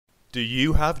Do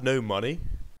you have no money?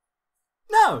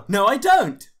 No, I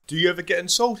don't. Do you ever get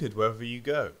insulted wherever you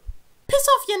go? Piss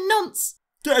off, you nonce!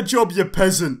 Get a job, you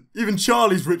peasant. Even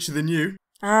Charlie's richer than you.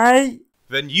 Aye.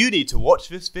 Then you need to watch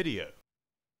this video.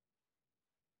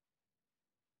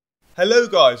 Hello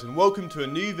guys, and welcome to a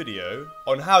new video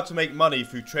on how to make money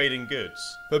through trading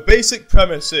goods. The basic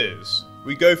premise is,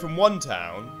 we go from one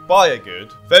town, buy a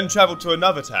good, then travel to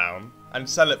another town and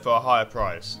sell it for a higher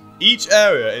price. Each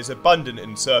area is abundant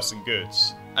in certain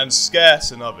goods and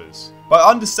scarce in others. By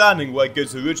understanding where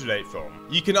goods originate from,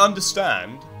 you can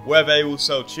understand where they will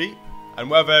sell cheap and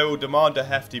where they will demand a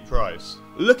hefty price.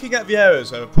 Looking at the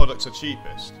areas where the products are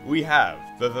cheapest, we have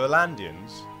the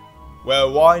Verlandians, where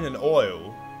wine and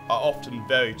oil are often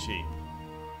very cheap.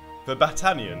 The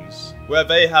Battanians, where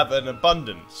they have an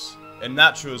abundance in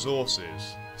natural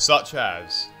resources such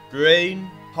as grain,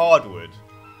 hardwood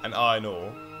and iron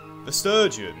ore. The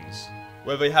Sturgians,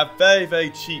 where they have very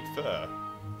cheap fur.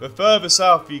 The further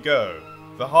south you go,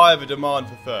 the higher the demand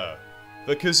for fur.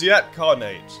 The Kuziet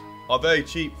Khanate are very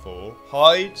cheap for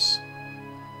hides,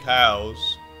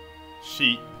 cows,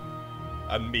 sheep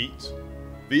and meat.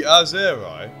 The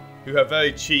Azeri, who have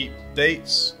very cheap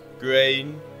dates,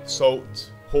 grain,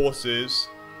 salt, horses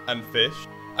and fish.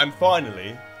 And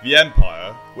finally, the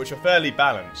Empire, which are fairly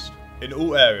balanced in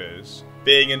all areas,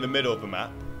 being in the middle of the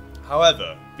map.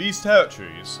 However, these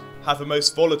territories have the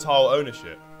most volatile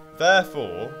ownership.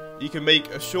 Therefore, you can make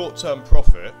a short-term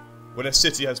profit when a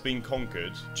city has been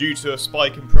conquered due to a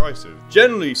spike in prices.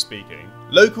 Generally speaking,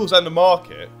 locals and the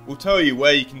market will tell you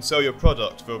where you can sell your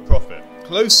product for a profit.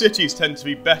 Closed cities tend to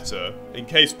be better in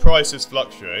case prices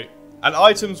fluctuate, and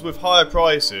items with higher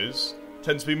prices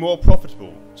tend to be more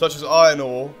profitable, such as iron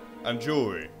ore and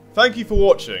jewellery. Thank you for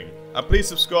watching, and please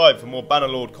subscribe for more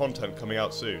Bannerlord content coming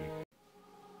out soon.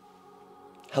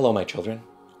 Hello my children,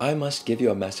 I must give you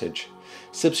a message.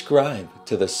 Subscribe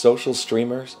to the social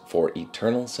streamers for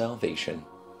eternal salvation.